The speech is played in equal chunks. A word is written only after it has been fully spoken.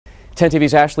10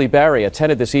 TV's Ashley Barry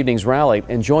attended this evening's rally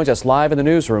and joins us live in the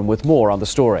newsroom with more on the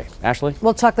story. Ashley?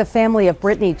 Well, Chuck, the family of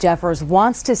Brittany Jeffers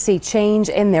wants to see change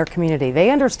in their community. They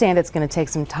understand it's going to take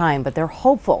some time, but they're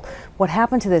hopeful what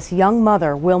happened to this young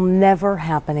mother will never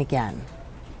happen again.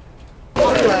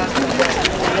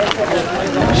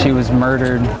 She was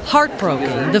murdered.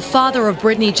 Heartbroken, the father of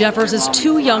Brittany Jeffers'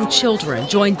 two young children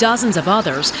joined dozens of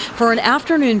others for an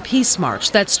afternoon peace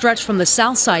march that stretched from the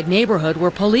Southside neighborhood where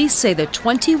police say the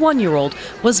 21-year-old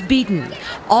was beaten,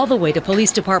 all the way to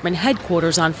police department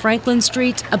headquarters on Franklin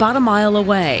Street, about a mile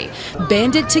away.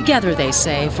 Banded together, they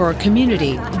say, for a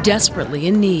community desperately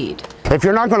in need. If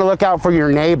you're not going to look out for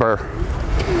your neighbor,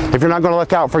 if you're not going to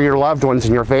look out for your loved ones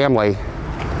and your family,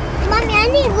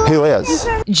 who is?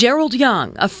 Gerald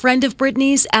Young, a friend of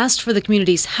Brittany's, asked for the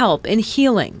community's help in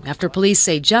healing after police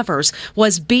say Jeffers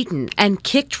was beaten and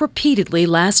kicked repeatedly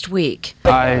last week.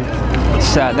 I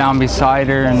sat down beside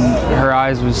her and her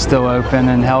eyes was still open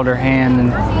and held her hand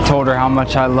and told her how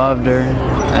much I loved her,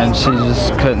 and she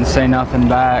just couldn't say nothing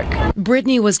back.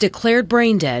 Brittany was declared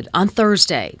brain dead on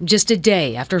Thursday, just a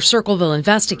day after Circleville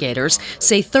investigators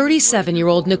say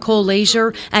 37-year-old Nicole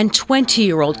Leisure and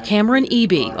 20-year-old Cameron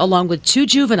Eby, along with two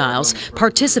juveniles,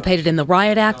 participated in the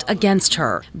riot act against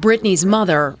her. Brittany's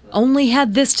mother only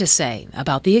had this to say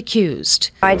about the accused.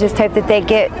 I just hope that they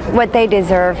get what they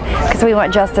deserve because we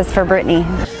want justice for Brittany.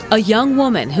 A young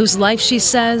woman whose life, she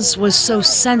says, was so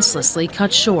senselessly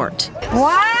cut short.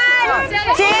 1,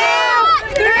 2,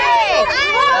 3.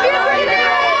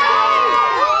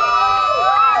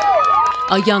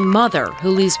 A young mother who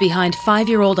leaves behind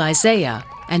 5-year-old Isaiah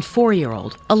and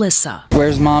 4-year-old Alyssa.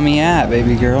 Where's mommy at,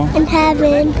 baby girl? In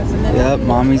heaven. Yep,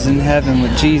 mommy's in heaven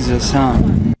with Jesus, huh?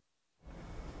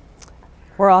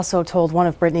 We're also told one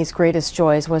of Brittany's greatest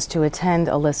joys was to attend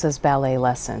Alyssa's ballet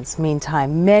lessons.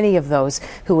 Meantime, many of those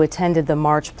who attended the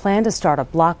march plan to start a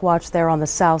block watch there on the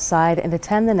south side and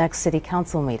attend the next city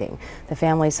council meeting. The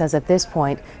family says at this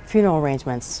point, funeral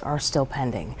arrangements are still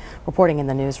pending. Reporting in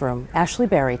the newsroom, Ashley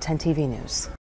Barry, 10 TV News.